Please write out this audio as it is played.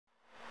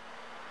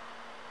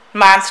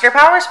Monster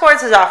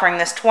Powersports is offering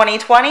this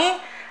 2020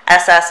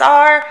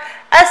 SSR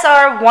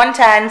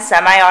SR110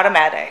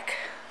 Semi-Automatic.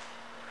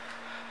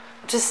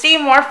 To see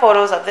more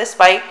photos of this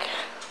bike,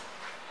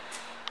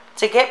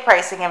 to get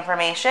pricing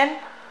information,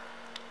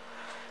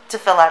 to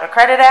fill out a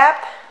credit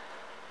app,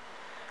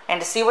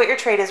 and to see what your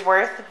trade is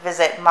worth,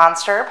 visit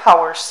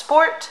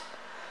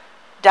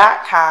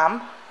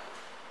monsterpowersport.com.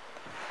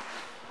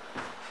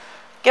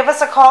 Give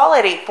us a call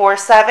at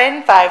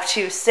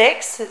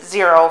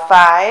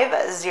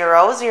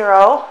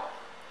 847-526-0500.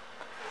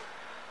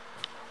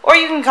 Or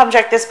you can come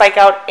check this bike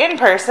out in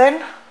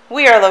person.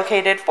 We are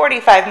located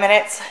 45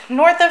 minutes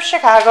north of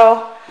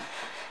Chicago,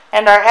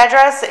 and our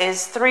address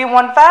is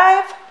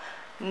 315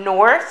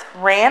 North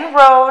Rand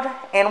Road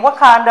in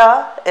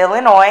Wauconda,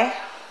 Illinois.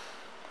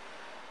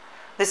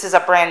 This is a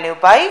brand new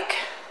bike.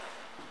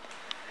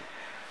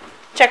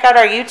 Check out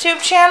our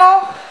YouTube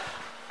channel.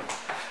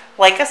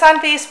 Like us on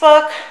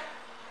Facebook,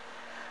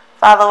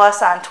 follow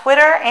us on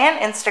Twitter and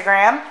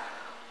Instagram.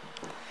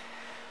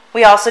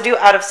 We also do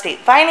out-of-state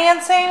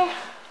financing,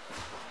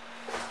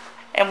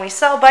 and we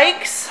sell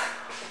bikes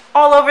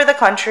all over the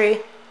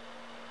country.